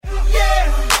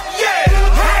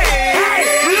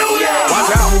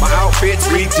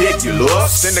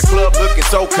us. In the club looking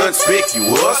so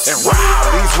conspicuous. And wow,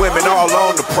 these women all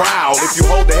on the prowl. If you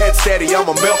hold the head steady,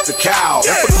 I'ma melt the cow.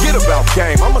 And forget about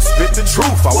game, I'ma spit the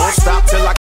truth. I won't stop till I